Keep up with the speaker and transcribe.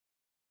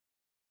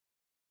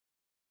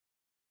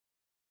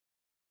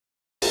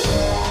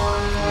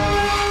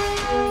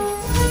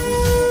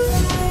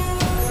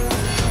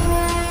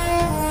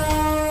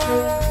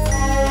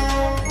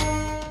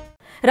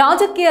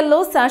రాజకీయాల్లో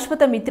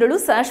శాశ్వత మిత్రులు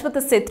శాశ్వత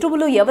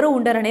శత్రువులు ఎవరు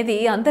ఉండరనేది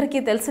అందరికీ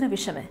తెలిసిన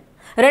విషయమే.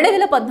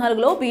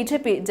 2014లో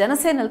బీజేపీ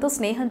జనసేనలతో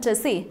స్నేహం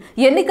చేసి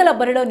ఎన్నికల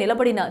బరిలో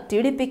నిలబడిన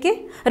టీడీపీకి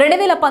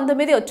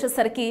 2019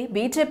 వచ్చేసరికి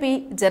బీజేపీ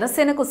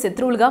జనసేనకు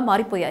శత్రువులుగా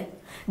మారిపోయాయి.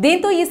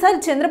 దీంతో ఈసారి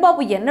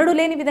చంద్రబాబు ఎన్నడూ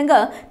లేని విధంగా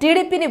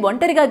టీడీపీని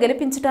ఒంటరిగా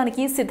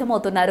గెలిపించడానికి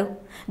సిద్ధమవుతున్నారు.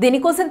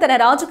 దీనికోసం తన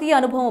రాజకీయ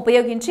అనుభవం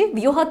ఉపయోగించి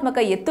వ్యూహాత్మక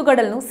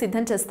ఎత్తుగడలను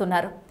సిద్ధం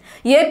చేస్తున్నారు.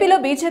 ఏపీలో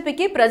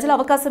బీజేపీకి ప్రజలు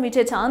అవకాశం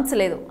ఇచ్చే ఛాన్స్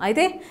లేదు.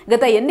 అయితే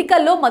గత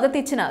ఎన్నికల్లో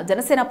మద్దతిచ్చిన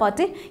జనసేన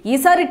పార్టీ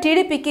ఈసారి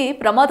టీడీపీకి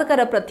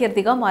ప్రమాదకర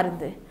ప్రత్యర్థిగా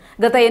మారింది.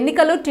 గత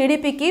ఎన్నికల్లో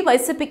టీడీపీకి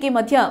వైసీపీకి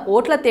మధ్య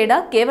ఓట్ల తేడా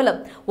కేవలం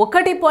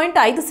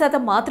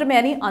 1.5% మాత్రమే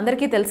అని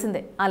అందరికీ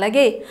తెలిసిందే.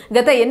 అలాగే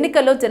గత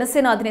ఎన్నికల్లో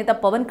జనసేన అధినేత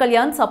పవన్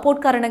కళ్యాణ్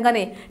సపోర్ట్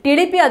కారణంగానే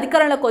టీడీపీ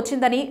అధికారంలోకి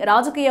వచ్చిందని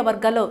రాజకీయ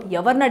వర్గాల్లో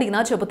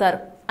ఎవరినడిగినా చెబుతారు.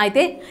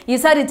 అయితే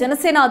ఈసారి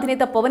జనసేన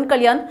అధినేత పవన్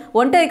కళ్యాణ్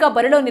ఒంటరిగా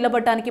బరిలో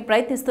నిలబడటానికి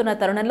ప్రయత్నిస్తున్న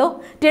తరుణంలో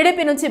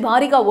టీడీపీ నుంచి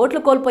భారీగా ఓట్లు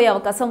కోల్పోయే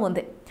అవకాశం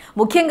ఉంది.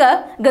 ముఖ్యంగా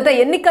గత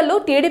ఎన్నికల్లో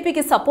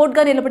టీడీపీకి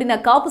సపోర్ట్గా నిలబడిన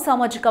కాపు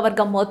సామాజిక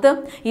వర్గం మొత్తం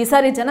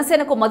ఈసారి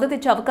జనసేనకు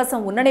మద్దతిచ్చే అవకాశం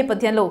ఉన్న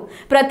నేపథ్యంలో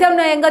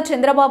ప్రత్యామ్నాయంగా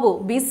చంద్రబాబు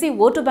బీసీ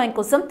ఓటు బ్యాంక్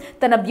కోసం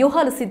తన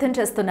వ్యూహాలు సిద్ధం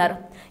చేస్తున్నారు.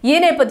 ఈ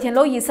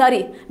నేపథ్యంలో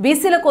ఈసారి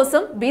బీసీల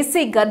కోసం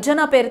బీసీ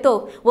గర్జన పేరుతో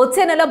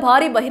వచ్చే నెల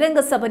భారీ బహిరంగ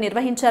సభ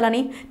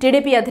నిర్వహించాలని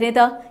టీడీపీ అధినేత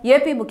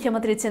ఏపీ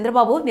ముఖ్యమంత్రి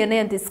చంద్రబాబు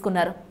నిర్ణయం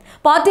తీసుకున్నారు.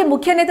 పార్టీ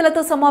ముఖ్య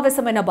నేతలతో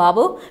సమావేశమైన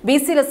బాబు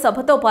బీసీల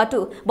సభతో పాటు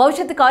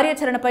భవిష్యత్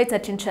కార్యాచరణపై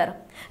చర్చించారు.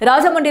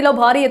 రాజమండ్రిలో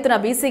భారీ ఎత్తున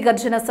బీసీ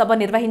గర్జన సభ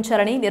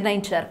నిర్వహించాలని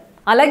నిర్ణయించారు.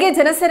 అలాగే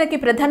జనసేనకి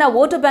ప్రధాన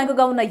ఓటు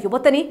బ్యాంకుగా ఉన్న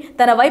యువతని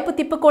తన వైపు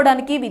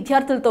తిప్పుకోవడానికి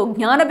విద్యార్థులతో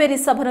జ్ఞానబేరి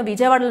సభను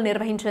విజయవాడలో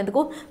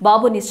నిర్వహించేందుకు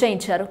బాబు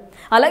నిశ్చయించారు.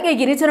 అలాగే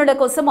గిరిజనుల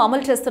కోసం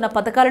అమలు చేస్తున్న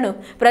పథకాలను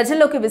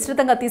ప్రజల్లోకి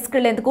విస్తృతంగా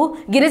తీసుకెళ్లేందుకు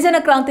గిరిజన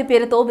క్రాంతి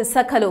పేరుతో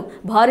విశాఖలో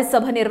భారీ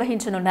సభ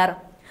నిర్వహించనున్నారు.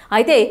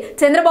 అయితే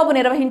చంద్రబాబు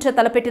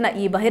తలపెట్టిన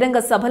ఈ బహిరంగ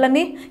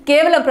సభలన్నీ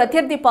కేవలం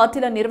ప్రత్యర్థి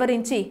పార్టీలను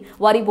నిర్వహించి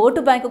వారి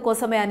ఓటు బ్యాంకు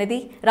కోసమే అనేది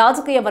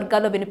రాజకీయ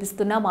వర్గాల్లో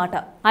వినిపిస్తున్న మాట.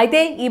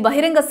 అయితే ఈ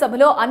బహిరంగ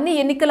సభలో అన్ని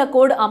ఎన్నికల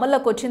కోడ్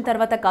అమల్లోకి వచ్చిన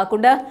తర్వాత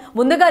కాకుండా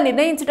ముందుగా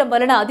నిర్ణయించడం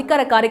వలన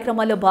అధికార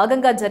కార్యక్రమాల్లో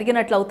భాగంగా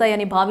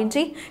జరిగినట్లవుతాయని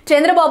భావించి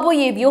చంద్రబాబు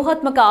ఈ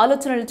వ్యూహాత్మక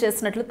ఆలోచనలు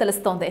చేసినట్లు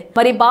తెలుస్తోంది.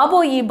 మరి బాబు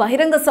ఈ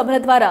బహిరంగ సభల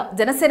ద్వారా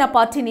జనసేన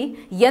పార్టీని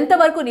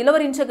ఎంతవరకు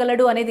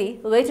నిలవరించగలడు అనేది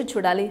వేచి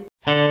చూడాలి.